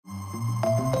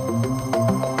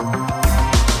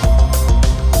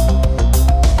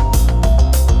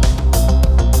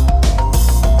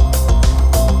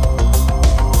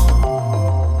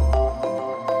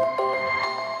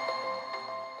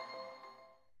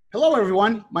Hello,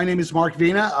 everyone. My name is Mark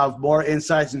Vina of More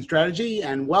Insights and Strategy,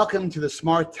 and welcome to the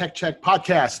Smart Tech Check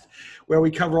podcast, where we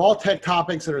cover all tech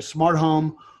topics that are smart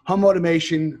home, home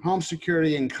automation, home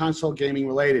security, and console gaming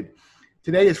related.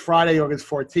 Today is Friday, August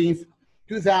 14th,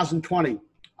 2020.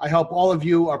 I hope all of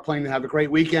you are planning to have a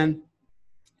great weekend.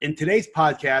 In today's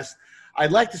podcast,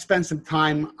 I'd like to spend some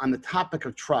time on the topic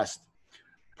of trust,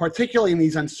 particularly in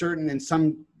these uncertain and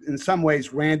in some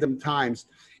ways random times.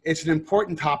 It's an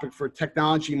important topic for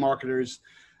technology marketers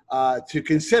to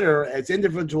consider, as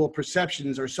individual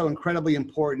perceptions are so incredibly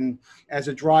important as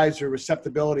it drives their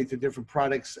receptibility to different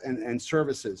products and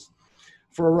services.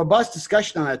 For a robust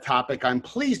discussion on that topic, I'm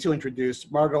pleased to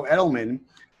introduce Margot Edelman,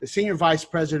 the Senior Vice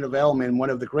President of Edelman, one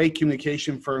of the great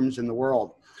communication firms in the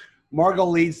world. Margot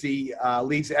leads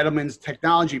Edelman's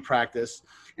technology practice,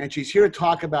 and she's here to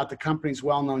talk about the company's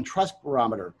well-known Trust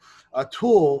Barometer, a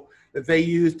tool that they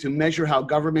use to measure how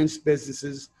governments,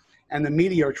 businesses, and the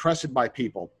media are trusted by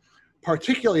people,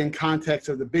 particularly in context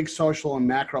of the big social and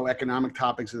macroeconomic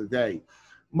topics of the day.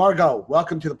 Margot,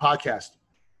 welcome to the podcast.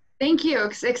 Thank you.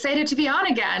 Excited to be on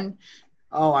again.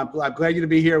 Oh, I'm glad you to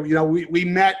be here. You know, we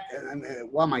met,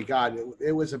 oh my God,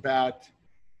 it was about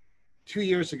 2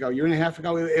 years ago, year and a half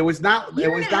ago. It was not,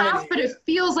 but it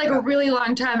feels like a really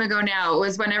long time ago now. It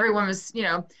was when everyone was,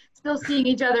 still seeing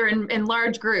each other in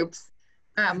large groups.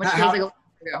 Which feels like a long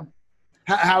time ago.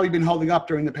 How have you been holding up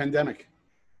during the pandemic?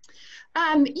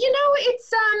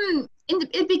 It's in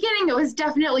the beginning it was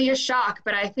definitely a shock,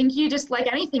 but I think you just,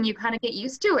 like anything, you kind of get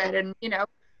used to it and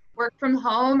work from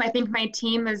home. I think my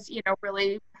team is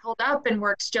really held up and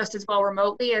works just as well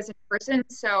remotely as in person.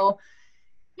 So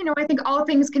I think all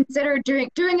things considered,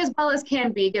 doing as well as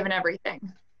can be given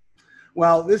everything.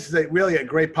 Well, this is really a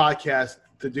great podcast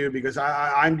to do because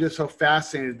I'm just so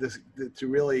fascinated to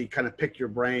really kind of pick your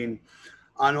brain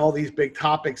on all these big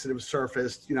topics that have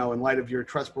surfaced, in light of your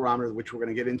Trust Barometer, which we're going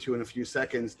to get into in a few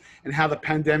seconds, and how the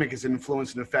pandemic has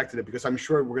influenced and affected it. Because I'm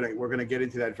sure we're going to get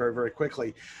into that very, very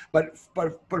quickly. But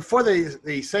for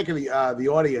the sake of the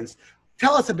audience,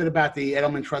 tell us a bit about the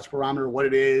Edelman Trust Barometer, what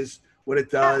it is, what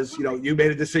it does. You made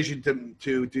a decision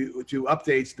to do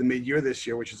updates the mid-year this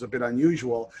year, which is a bit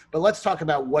unusual. But let's talk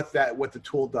about what the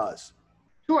tool does.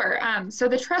 Sure. So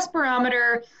the Trust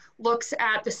Barometer looks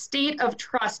at the state of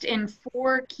trust in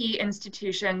 4 key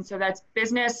institutions. So that's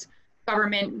business,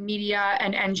 government, media,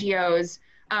 and NGOs.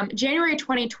 January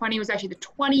 2020 was actually the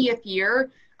 20th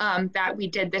year that we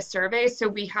did this survey. So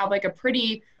we have a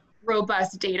pretty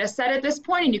robust data set at this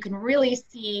point, and you can really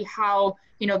see how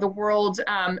the world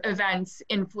events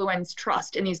influence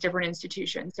trust in these different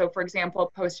institutions. So for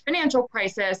example, post-financial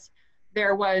crisis,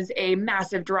 there was a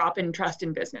massive drop in trust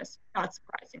in business, not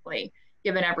surprisingly,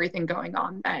 given everything going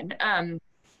on then.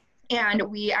 And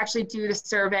we actually do the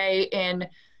survey in,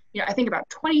 I think about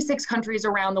 26 countries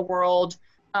around the world,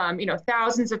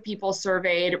 thousands of people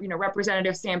surveyed,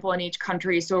 representative sample in each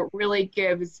country. So it really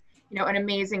gives, an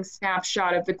amazing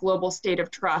snapshot of the global state of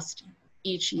trust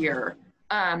each year.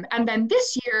 And then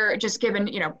this year, just given,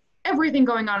 everything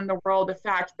going on in the world, the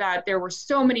fact that there were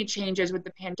so many changes with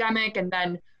the pandemic and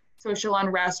then social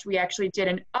unrest, we actually did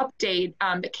an update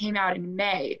that came out in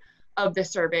May of the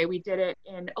survey. We did it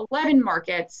in 11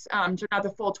 markets, so not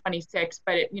the full 26,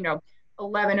 but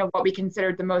 11 of what we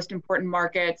considered the most important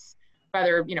markets,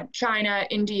 whether China,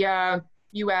 India,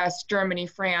 US, Germany,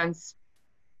 France,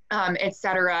 et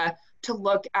cetera, to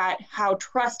look at how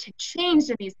trust had changed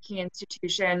in these key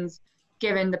institutions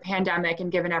given the pandemic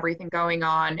and given everything going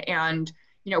on. And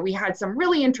we had some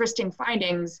really interesting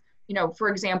findings. For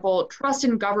example, trust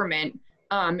in government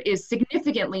is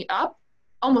signitightly up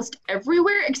almost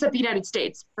everywhere except the United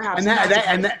States, perhaps.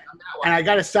 And I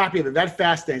got to stop you there. That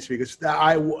fascinates me because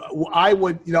I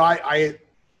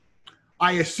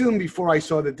assumed before I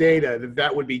saw the data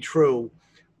that would be true,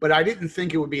 but I didn't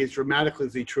think it would be as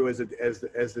dramatically true as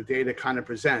the data kind of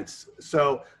presents.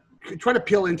 So try to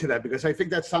peel into that because I think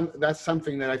that's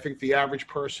something that I think the average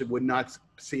person would not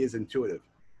see as intuitive.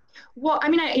 Well, I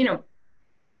mean,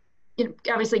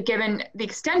 obviously, given the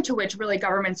extent to which really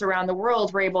governments around the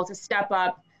world were able to step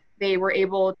up, they were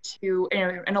able to,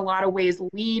 in a lot of ways,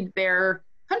 lead their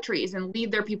countries and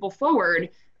lead their people forward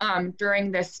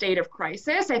during this state of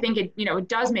crisis. I think it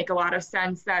does make a lot of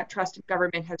sense that trust in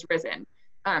government has risen.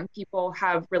 People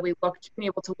have really been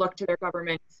able to look to their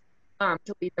governments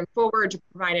to lead them forward, to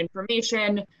provide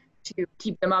information, to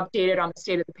keep them updated on the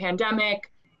state of the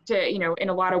pandemic, to, in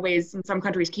a lot of ways, in some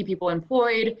countries, keep people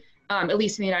employed. At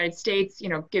least in the United States,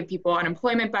 give people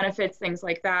unemployment benefits, things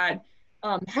like that.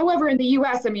 However, in the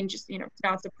U.S., I mean, just, it's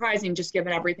not surprising, just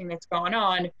given everything that's gone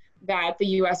on, that the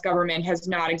U.S. government has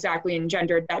not exactly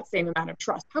engendered that same amount of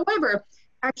trust. However,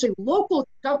 actually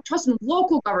trust in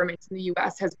local governments in the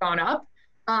U.S. has gone up,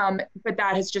 but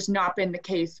that has just not been the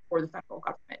case for the federal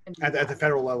government. At the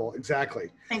federal level,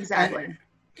 exactly. Exactly.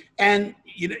 And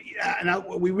you know,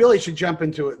 we really should jump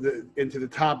into the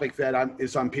topic that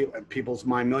is on people's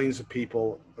mind, millions of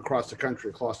people across the country,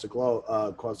 across the globe,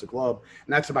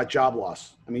 and that's about job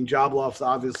loss. I mean, job loss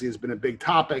obviously has been a big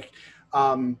topic.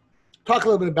 Talk a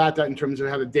little bit about that in terms of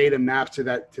how the data maps to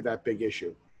that big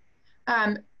issue.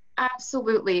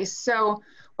 Absolutely. So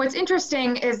what's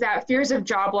interesting is that fears of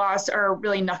job loss are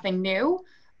really nothing new.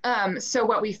 So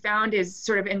what we found is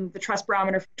sort of in the Trust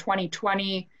Barometer for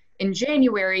 2020, in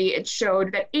January, it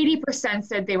showed that 80%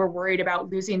 said they were worried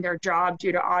about losing their job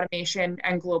due to automation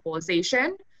and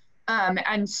globalization.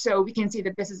 And so we can see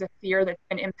that this is a fear that's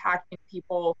been impacting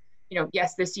people,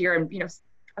 yes, this year, and,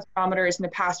 Trust barometers in the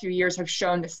past few years have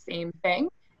shown the same thing,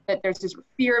 that there's this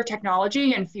fear of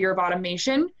technology and fear of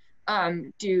automation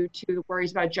due to the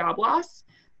worries about job loss.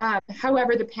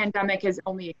 However, the pandemic has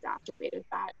only exacerbated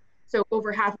that. So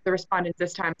over half of the respondents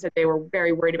this time said they were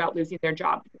very worried about losing their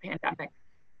job in the pandemic,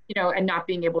 and not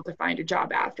being able to find a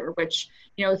job after, which,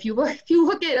 if you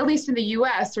look at least in the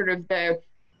US, sort of the,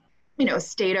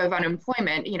 state of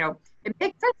unemployment, it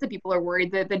makes sense that people are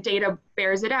worried. That the data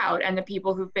bears it out, and the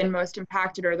people who've been most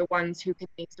impacted are the ones who can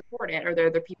least afford it, or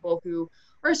they're the people who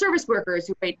are service workers,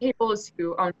 who wait tables,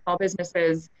 who own small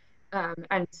businesses.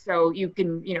 And so you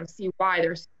can, see why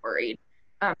they're so worried.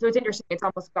 So it's interesting. It's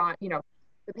almost gone,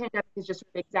 the pandemic has just sort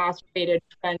of exacerbated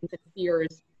trends and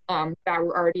fears that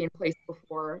were already in place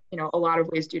before, a lot of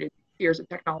ways due to fears of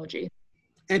technology.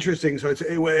 Interesting. So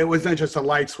it wasn't just a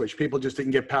light switch. People just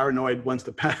didn't get paranoid once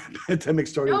the pandemic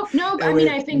started. No. I mean,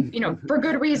 I think, for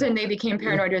good reason, they became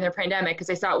paranoid during the pandemic because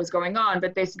they saw what was going on.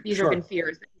 But these Sure. have been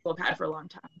fears that people have had for a long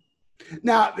time.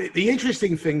 Now, the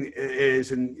interesting thing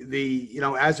is, and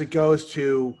as it goes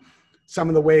to some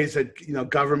of the ways that,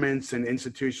 governments and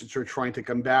institutions are trying to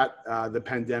combat the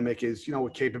pandemic is,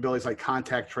 with capabilities like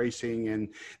contact tracing and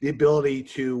the ability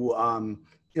to,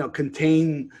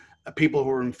 contain people who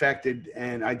are infected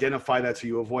and identify that so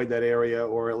you avoid that area,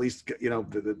 or at least,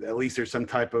 at least there's some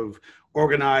type of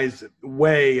organized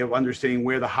way of understanding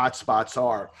where the hot spots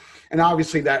are. And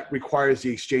obviously that requires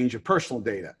the exchange of personal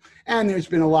data. And there's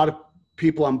been a lot of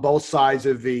people on both sides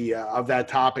of that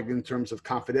topic in terms of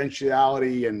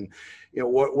confidentiality and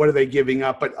what are they giving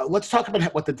up. But let's talk about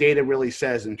what the data really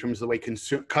says in terms of the way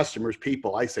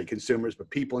I say consumers, but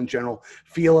people in general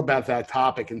feel about that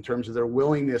topic in terms of their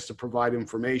willingness to provide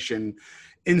information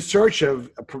in search of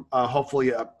hopefully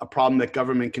a problem that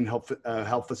government can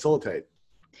help facilitate.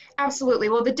 Absolutely.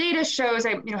 Well, the data shows,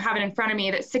 I have it in front of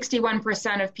me, that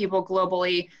 61% of people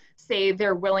globally say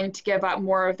they're willing to give up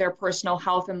more of their personal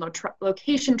health and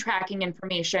location tracking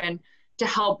information to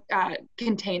help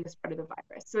contain the spread of the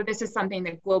virus. So this is something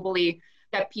that globally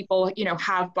that people,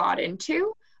 have bought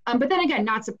into. But then again,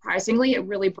 not surprisingly, it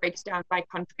really breaks down by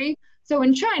country. So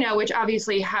in China, which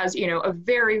obviously has, a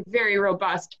very, very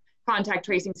robust contact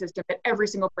tracing system that every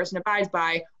single person abides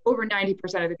by, over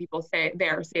 90% of the people say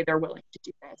they're willing to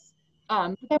do this.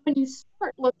 But then when you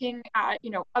start looking at,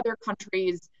 other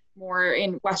countries more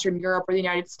in Western Europe or the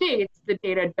United States, the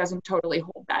data doesn't totally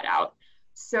hold that out.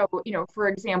 So, for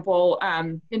example,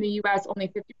 in the US, only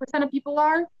 50% of people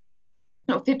are,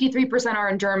 53% are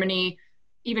in Germany,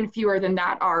 even fewer than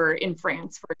that are in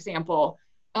France, for example.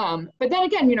 But then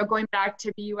again, going back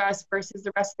to the US versus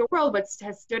the rest of the world, what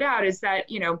has stood out is that,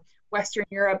 Western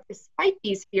Europe, despite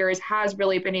these fears, has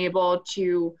really been able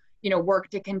to, work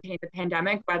to contain the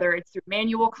pandemic, whether it's through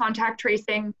manual contact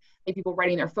tracing, like people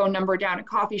writing their phone number down at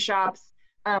coffee shops,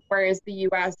 whereas the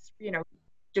US,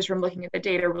 just from looking at the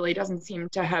data, really doesn't seem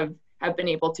to have been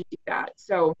able to do that.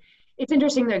 So it's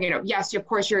interesting that, yes, of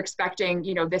course, you're expecting,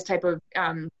 this type of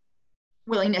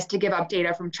willingness to give up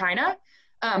data from China.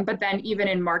 But then even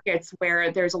in markets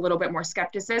where there's a little bit more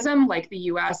skepticism, like the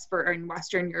US in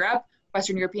Western Europe,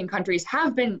 Western European countries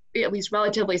have been at least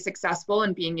relatively successful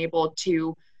in being able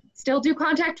to still do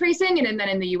contact tracing. And then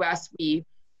in the US, we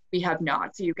have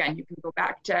not. So again, you can go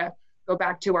back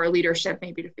to our leadership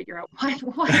maybe to figure out why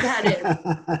that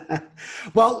is.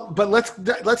 Well, but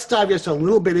let's dive just a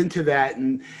little bit into that.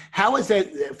 And how is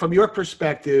that from your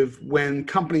perspective when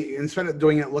instead of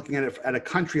looking at it at a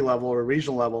country level or a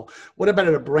regional level, what about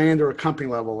at a brand or a company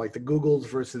level, like the Googles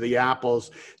versus the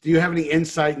Apples? Do you have any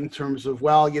insight in terms of,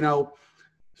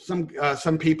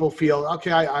 some people feel,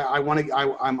 okay,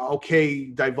 I'm okay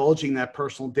divulging that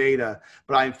personal data,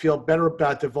 but I feel better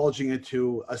about divulging it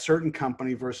to a certain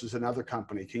company versus another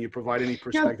company. Can you provide any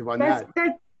perspective on that?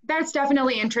 That's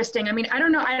definitely interesting. I mean, I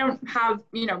don't know. I don't have,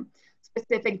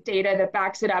 specific data that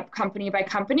backs it up company by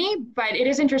company, but it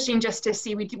is interesting just to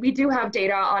see, we do have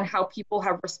data on how people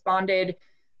have responded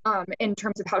in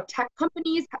terms of how tech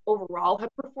companies overall have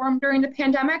performed during the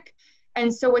pandemic.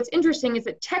 And so what's interesting is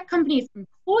that tech companies'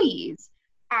 employees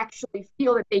actually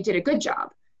feel that they did a good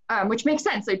job, which makes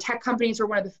sense. So tech companies were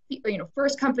one of the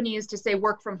first companies to say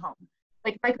work from home.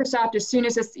 Like Microsoft, as soon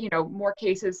as this, more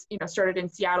cases, started in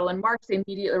Seattle in March, they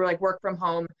immediately were like work from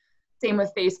home. Same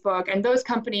with Facebook. And those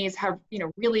companies have,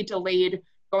 really delayed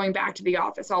going back to the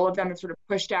office. All of them have sort of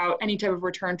pushed out any type of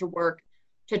return to work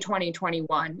to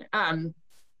 2021.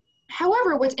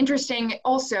 However, what's interesting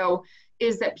also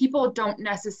is that people don't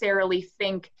necessarily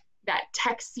think that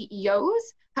tech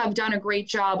CEOs have done a great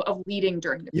job of leading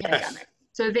during the pandemic.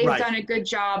 So they've done a good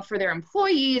job for their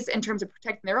employees in terms of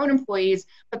protecting their own employees,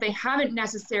 but they haven't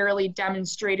necessarily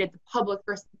demonstrated the public,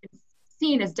 or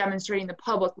seen as demonstrating the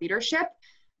public leadership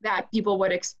that people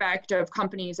would expect of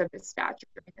companies of this stature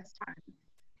during this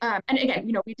time. And again,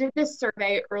 we did this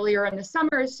survey earlier in the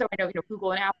summer. So I know,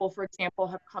 Google and Apple, for example,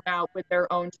 have come out with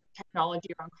their own technology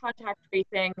around contact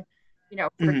tracing.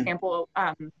 For example,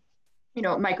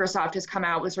 Microsoft has come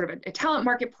out with sort of a talent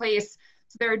marketplace.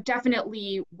 So there are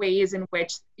definitely ways in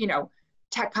which,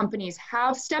 tech companies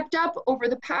have stepped up over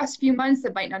the past few months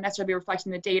that might not necessarily be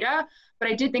reflecting the data. But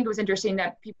I did think it was interesting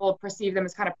that people perceive them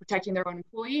as kind of protecting their own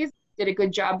employees, did a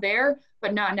good job there,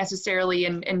 but not necessarily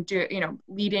in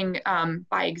leading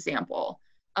by example.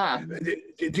 Do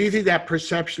you think that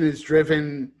perception is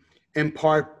driven in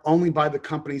part only by the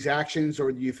company's actions,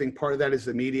 or do you think part of that is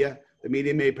the media? The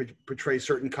media may portray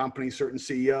certain companies, certain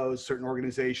CEOs, certain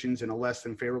organizations in a less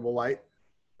than favorable light?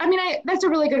 I mean, that's a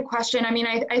really good question. I mean,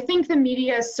 I think the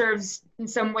media serves in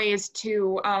some ways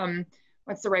to,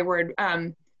 what's the right word?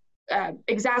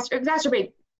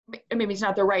 Exacerbate, maybe it's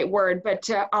not the right word, but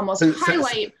to almost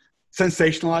highlight.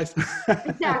 Sensationalize.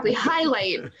 Exactly,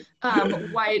 highlight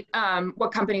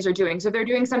what companies are doing. So if they're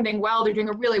doing something well, they're doing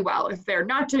it really well. If they're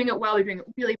not doing it well, they're doing it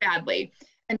really badly.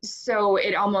 And so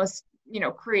it almost,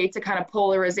 creates a kind of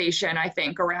polarization, I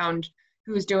think, around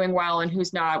who's doing well and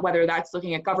who's not, whether that's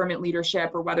looking at government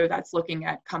leadership or whether that's looking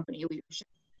at company leadership.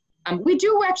 We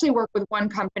do actually work with one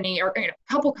company, or a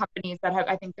couple companies that have,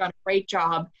 I think, done a great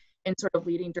job in sort of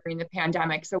leading during the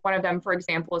pandemic. So one of them, for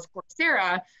example, is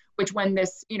Coursera, which when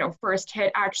this, first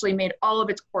hit, actually made all of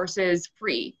its courses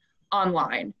free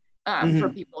online for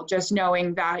people, just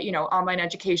knowing that, online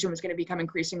education was going to become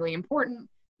increasingly important,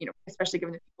 especially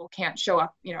given that people can't show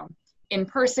up, in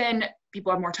person,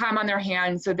 people have more time on their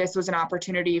hands. So this was an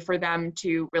opportunity for them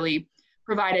to really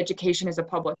provide education as a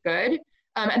public good.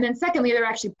 And then secondly, they're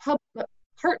actually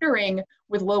partnering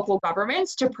with local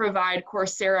governments to provide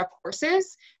Coursera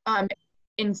courses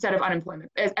instead of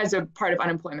unemployment, as a part of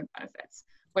unemployment benefits,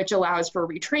 which allows for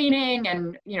retraining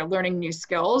and, learning new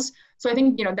skills. So I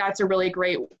think, that's a really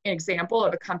great example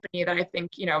of a company that I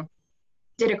think,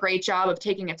 did a great job of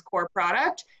taking its core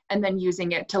product and then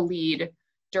using it to lead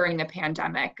during the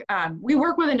pandemic. We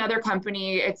work with another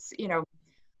company. It's,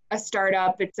 a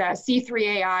startup. It's a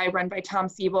C3 AI run by Tom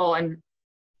Siebel. And,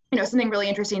 something really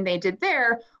interesting they did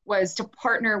there was to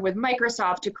partner with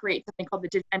Microsoft to create something called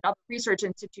and other research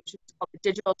institutions called the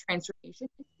Digital Transformation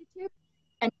Institute.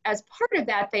 And as part of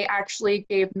that, they actually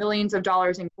gave millions of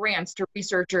dollars in grants to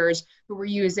researchers who were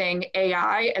using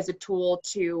AI as a tool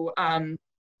to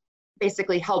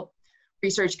basically help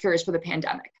research cures for the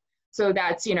pandemic. So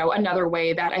that's, another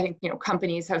way that I think,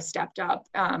 companies have stepped up,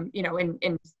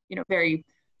 in very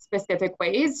specific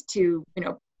ways to,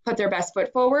 put their best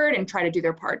foot forward and try to do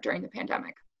their part during the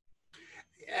pandemic.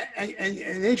 And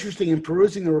interesting, in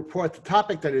perusing the report, the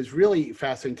topic that is really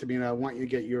fascinating to me, and I want you to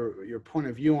get your point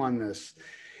of view on this,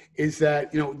 is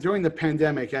that, during the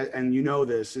pandemic, and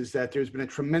this, is that there's been a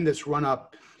tremendous run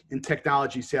up in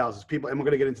technology sales as people, and we're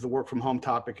going to get into the work from home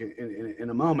topic in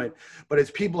a moment, but as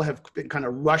people have been kind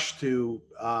of rushed to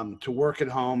work at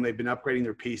home, they've been upgrading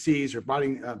their PCs or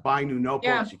buying new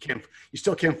notebooks. Yeah. You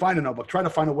still can't find a notebook. Try to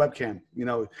find a webcam,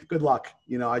 good luck.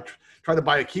 I tried to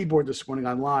buy a keyboard this morning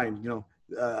online,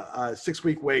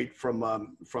 6-week wait for a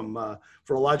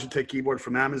Logitech keyboard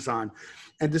from Amazon.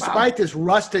 And despite this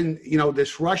rush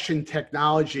in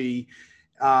technology,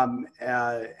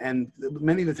 and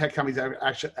many of the tech companies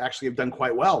actually have done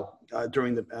quite well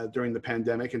during the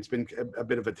pandemic, and it's been a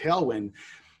bit of a tailwind.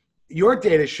 Your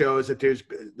data shows that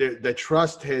the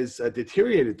trust has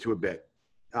deteriorated to a bit.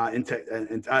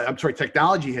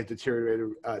 Technology has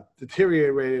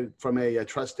deteriorated from a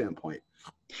trust standpoint.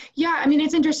 Yeah, I mean,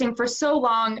 it's interesting. For so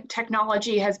long,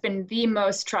 technology has been the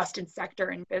most trusted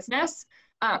sector in business.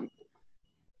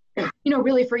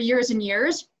 Really for years and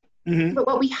years. Mm-hmm. But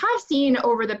what we have seen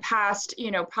over the past,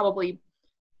 probably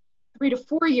 3 to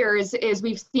 4 years is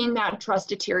we've seen that trust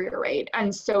deteriorate.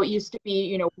 And so it used to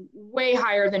be, way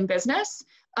higher than business.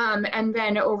 And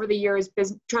then over the years,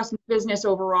 trust in business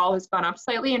overall has gone up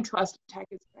slightly and trust in tech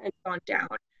has gone down.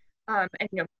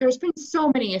 And there's been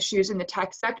so many issues in the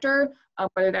tech sector,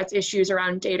 whether that's issues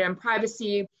around data and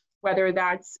privacy, whether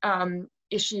that's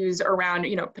issues around,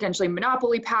 potentially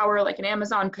monopoly power like an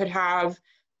Amazon could have,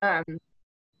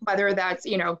 whether that's,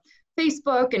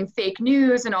 Facebook and fake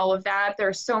news and all of that. There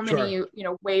are so many,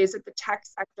 Sure. ways that the tech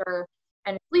sector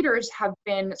and its leaders have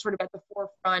been sort of at the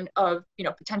forefront of,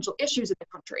 potential issues in the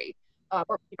country.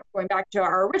 Or going back to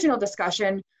our original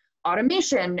discussion,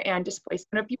 automation and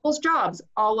displacement of people's jobs,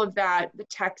 all of that, the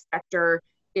tech sector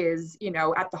is,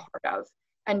 at the heart of.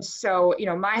 And so,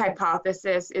 my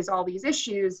hypothesis is all these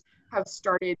issues have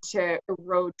started to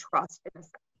erode trust in the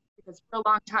sector, because for a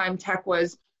long time, tech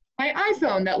was my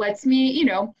iPhone that lets me,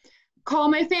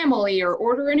 call my family or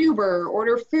order an Uber, or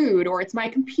order food, or it's my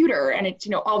computer. And it's,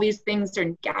 all these things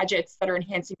and gadgets that are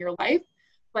enhancing your life.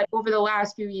 But over the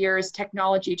last few years,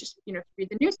 technology, just, read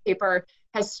the newspaper,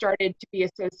 has started to be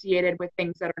associated with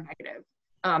things that are negative,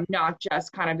 not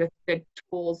just kind of the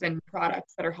tools and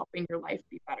products that are helping your life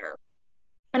be better.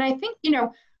 And I think,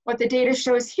 what the data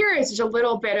shows here is just a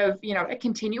little bit of, a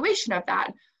continuation of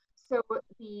that. So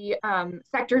the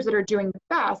sectors that are doing the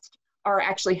best are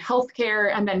actually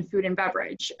healthcare and then food and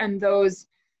beverage. And those,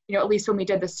 at least when we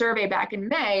did the survey back in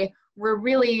May, were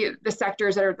really the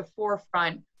sectors that are at the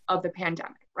forefront of the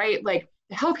pandemic, right? Like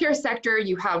the healthcare sector,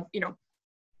 you have,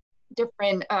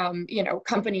 different,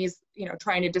 companies,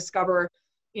 trying to discover,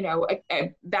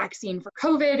 a vaccine for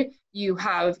COVID. You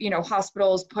have,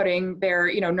 hospitals putting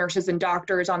their, nurses and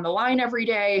doctors on the line every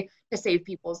day to save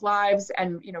people's lives.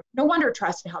 And, no wonder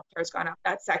trust in healthcare has gone up.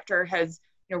 That sector has,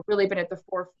 really been at the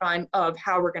forefront of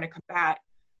how we're going to combat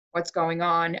what's going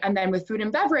on. And then with food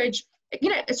and beverage,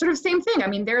 it's sort of the same thing. I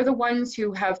mean, they're the ones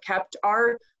who have kept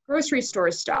our grocery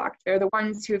stores stocked. They're the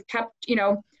ones who have kept,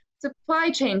 supply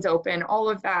chains open, all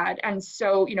of that. And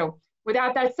so,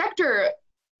 without that sector,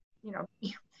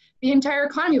 the entire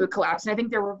economy would collapse. And I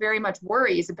think there were very much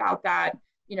worries about that,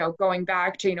 going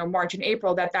back to, March and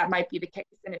April, that might be the case.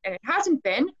 And it hasn't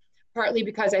been, partly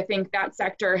because I think that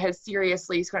sector has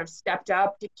seriously kind of stepped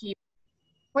up to keep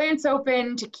plants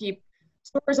open, to keep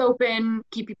stores open,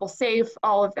 keep people safe,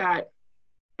 all of that.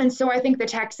 And so I think the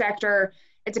tech sector,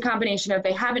 it's a combination of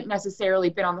they haven't necessarily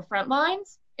been on the front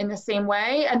lines in the same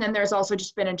way. And then there's also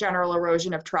just been a general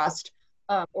erosion of trust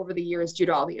over the years due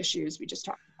to all the issues we just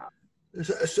talked about.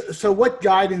 So what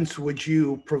guidance would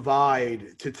you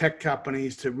provide to tech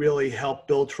companies to really help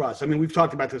build trust? I mean, we've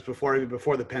talked about this before, even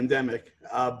before the pandemic,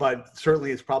 but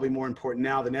certainly it's probably more important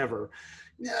now than ever.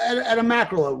 At a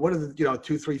macro level, what are the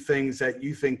 2-3 things that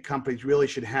you think companies really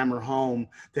should hammer home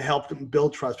to help them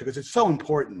build trust? Because it's so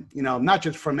important, not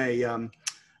just from a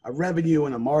revenue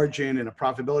and a margin and a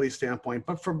profitability standpoint,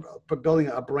 but for building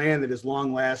a brand that is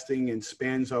long lasting and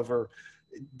spans over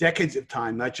decades of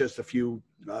time, not just a few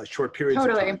short periods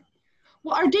of time.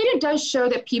 Well, our data does show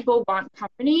that people want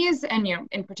companies, and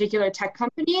in particular tech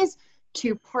companies,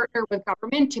 to partner with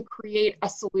government to create a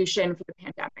solution for the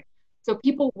pandemic. So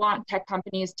people want tech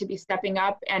companies to be stepping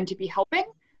up and to be helping.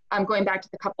 Going back to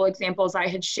the couple examples I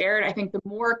had shared, I think the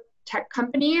more tech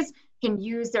companies can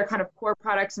use their kind of core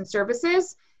products and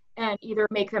services and either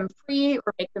make them free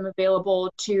or make them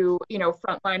available to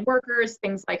frontline workers,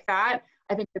 things like that,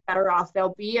 I think the better off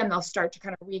they'll be, and they'll start to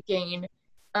kind of regain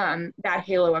that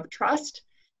halo of trust.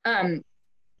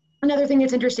 Another thing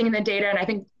that's interesting in the data, and I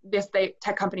think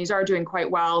tech companies are doing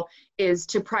quite well, is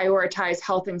to prioritize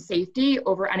health and safety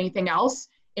over anything else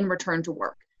in return to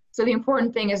work. So the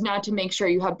important thing is not to make sure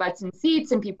you have butts in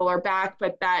seats and people are back,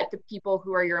 but that the people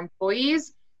who are your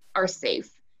employees are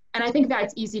safe. And I think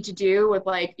that's easy to do with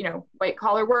white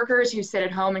collar workers who sit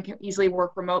at home and can easily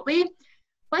work remotely.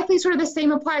 Likely sort of the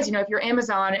same applies, if you're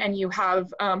Amazon and you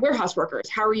have warehouse workers,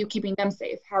 how are you keeping them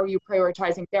safe? How are you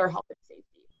prioritizing their health and safety?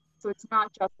 So it's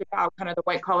not just about kind of the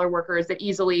white collar workers that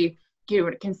easily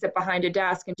can sit behind a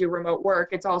desk and do remote work.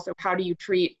 It's also how do you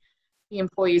treat the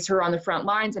employees who are on the front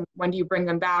lines, and when do you bring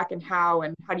them back, and how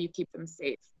do you keep them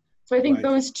safe? So I think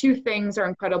those two things are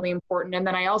incredibly important. And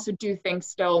then I also do think,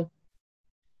 still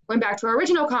going back to our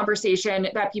original conversation,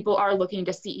 that people are looking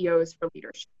to CEOs for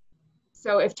leadership.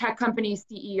 So if tech company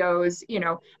CEOs,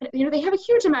 they have a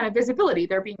huge amount of visibility.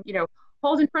 They're being,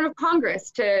 hauled in front of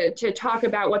Congress to talk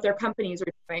about what their companies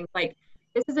are doing. Like,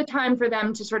 this is a time for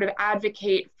them to sort of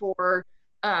advocate for,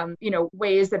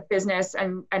 ways that business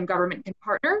and government can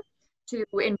partner to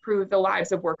improve the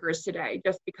lives of workers today,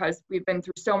 just because we've been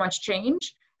through so much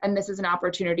change. And this is an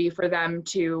opportunity for them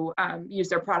to use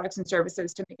their products and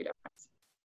services to make a difference.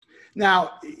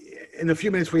 Now, in the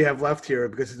few minutes we have left here,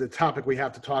 because it's a topic we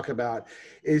have to talk about,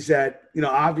 is that,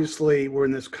 obviously we're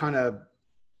in this kind of,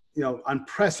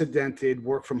 unprecedented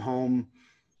work from home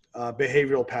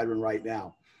behavioral pattern right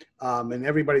now. And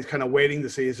everybody's kind of waiting to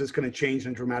see, is this going to change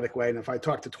in a dramatic way? And if I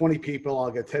talk to 20 people,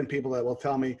 I'll get 10 people that will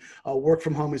tell me, oh, work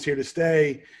from home is here to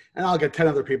stay. And I'll get 10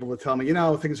 other people to tell me,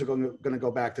 things are going to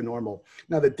go back to normal.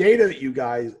 Now, the data that you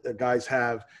guys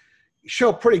have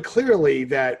show pretty clearly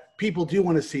that people do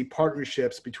want to see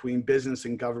partnerships between business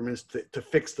and governments to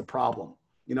fix the problem.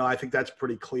 I think that's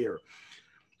pretty clear.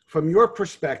 From your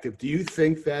perspective, do you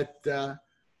think that,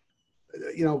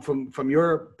 from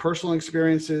your personal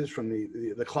experiences, from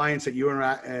the clients that you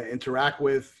interact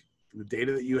with, the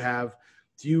data that you have,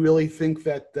 do you really think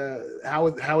that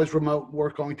how is remote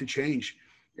work going to change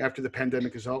after the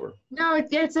pandemic is over? No,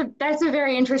 that's a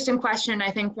very interesting question. I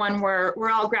think one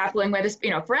we're all grappling with is,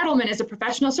 for Edelman as a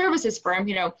professional services firm,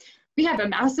 we have a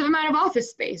massive amount of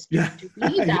office space. Yeah. Do we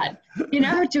need that?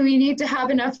 Do we need to have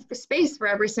enough space for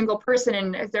every single person?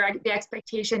 And is there the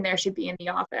expectation there should be in the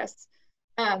office?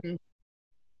 I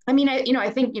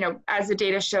think, as the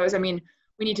data shows, we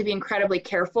need to be incredibly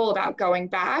careful about going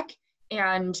back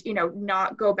and,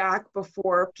 not go back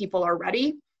before people are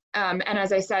ready. And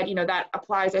as I said, that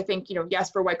applies, I think,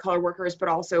 yes, for white collar workers, but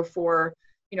also for,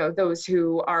 those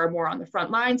who are more on the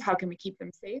front lines. How can we keep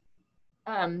them safe?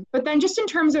 But then just in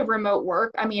terms of remote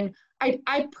work,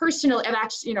 I personally have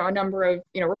actually, a number of,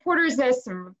 reporters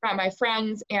some of my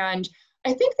friends, and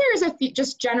I think there's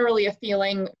just generally a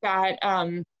feeling that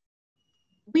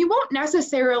we won't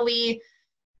necessarily,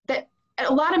 that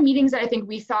a lot of meetings that I think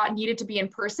we thought needed to be in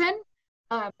person,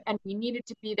 and we needed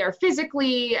to be there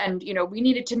physically, and we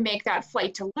needed to make that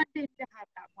flight to London to have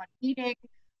that one meeting.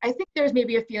 I think there's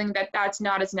maybe a feeling that that's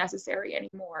not as necessary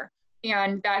anymore,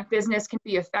 and that business can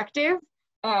be effective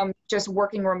just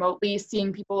working remotely,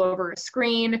 seeing people over a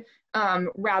screen,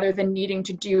 rather than needing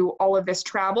to do all of this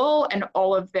travel and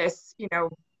all of this,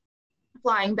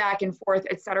 flying back and forth,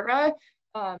 et cetera,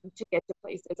 to get to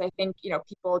places. I think,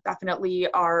 people definitely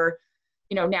are,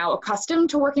 now accustomed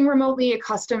to working remotely,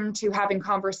 accustomed to having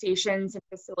conversations and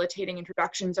facilitating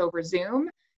introductions over Zoom.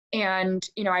 And,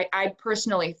 I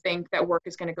personally think that work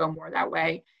is going to go more that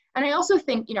way. And I also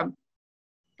think,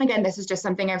 again, this is just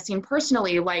something I've seen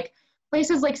personally, like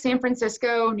places like San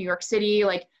Francisco, New York City,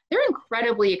 like they're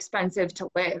incredibly expensive to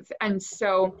live. And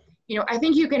so, I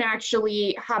think you can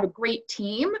actually have a great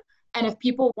team. And if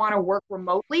people want to work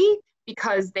remotely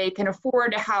because they can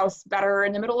afford a house better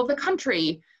in the middle of the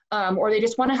country, or they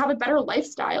just want to have a better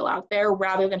lifestyle out there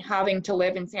rather than having to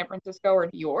live in San Francisco or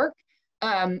New York,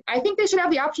 I think they should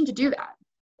have the option to do that.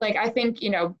 Like, I think,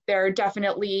 there are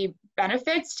definitely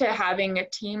benefits to having a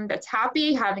team that's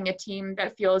happy, having a team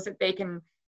that feels that they can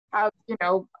have,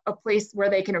 a place where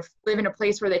they can live in a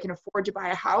place where they can afford to buy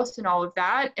a house and all of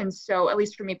that. And so, at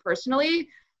least for me personally,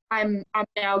 I'm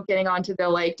now getting onto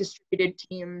the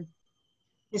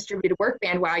distributed work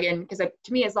bandwagon, because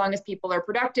to me, as long as people are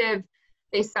productive,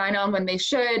 they sign on when they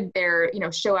should, they're,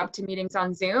 show up to meetings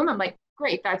on Zoom, I'm like,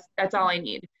 great, that's all I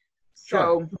need.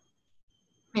 So,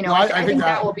 sure. I think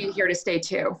that will be here to stay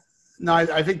too. No,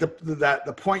 I think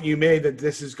the point you made, that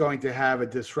this is going to have a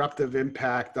disruptive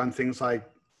impact on things like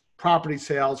property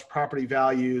sales, property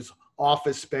values,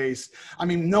 office space.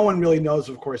 No one really knows,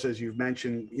 of course, as you've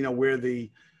mentioned, where the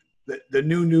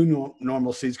new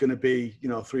normalcy is going to be,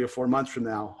 3 or 4 months from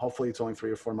now. Hopefully it's only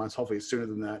 3 or 4 months. Hopefully it's sooner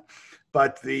than that.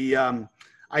 But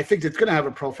I think it's going to have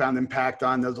a profound impact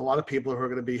on, there's a lot of people who are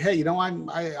going to be, hey,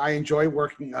 I enjoy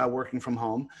working from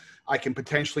home. I can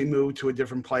potentially move to a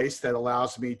different place that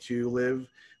allows me to live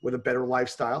with a better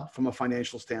lifestyle from a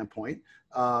financial standpoint,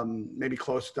 maybe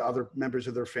close to other members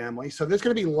of their family. So there's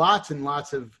going to be lots and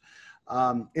lots of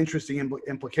interesting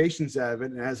implications of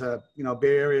it. And as a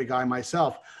Bay Area guy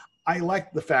myself, I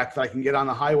like the fact that I can get on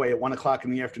the highway at 1 o'clock in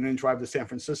the afternoon, drive to San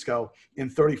Francisco in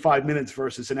 35 minutes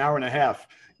versus an hour and a half.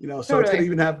 So totally. It's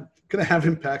going to have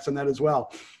impacts on that as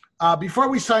well. Before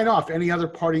we sign off, any other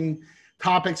parting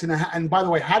topics? And by the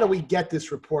way, how do we get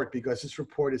this report? Because this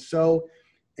report is so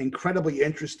incredibly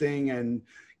interesting, and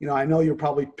I know you're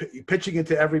probably pitching it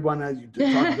to everyone as you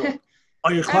talk to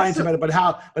all your clients about it. But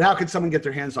how can someone get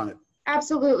their hands on it?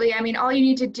 Absolutely. All you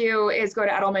need to do is go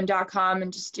to Edelman.com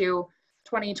and just do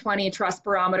 2020 Trust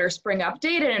Barometer Spring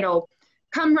Update, and it'll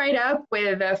come right up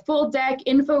with a full deck,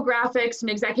 infographics, and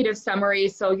executive summary.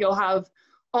 So you'll have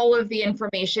all of the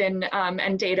information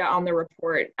and data on the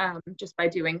report just by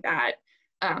doing that.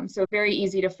 So very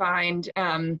easy to find.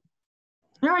 I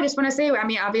just want to say,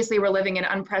 obviously we're living in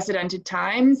unprecedented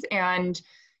times, and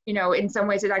in some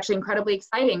ways it's actually incredibly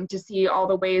exciting to see all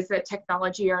the ways that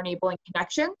technology are enabling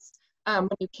connections. when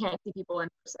you can't see people in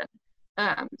person.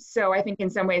 So I think in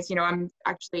some ways, I'm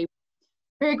actually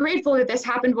very grateful that this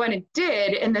happened when it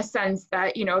did, in the sense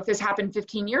that, if this happened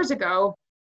 15 years ago,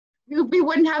 we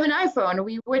wouldn't have an iPhone.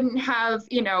 We wouldn't have,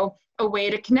 a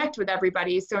way to connect with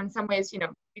everybody. So in some ways, you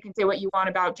can say what you want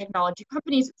about technology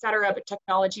companies, et cetera, but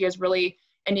technology has really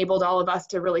enabled all of us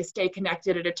to really stay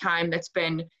connected at a time that's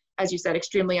been, as you said,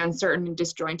 extremely uncertain and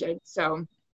disjointed. So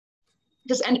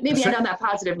just end on that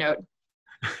positive note.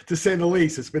 To say the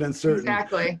least, it's been uncertain.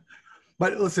 Exactly.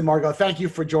 But listen, Margot, thank you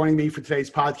for joining me for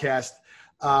today's podcast.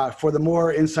 For the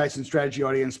More Insights and Strategy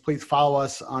audience, please follow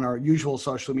us on our usual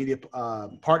social media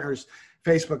partners,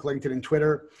 Facebook, LinkedIn, and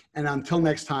Twitter. And until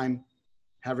next time,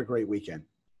 have a great weekend.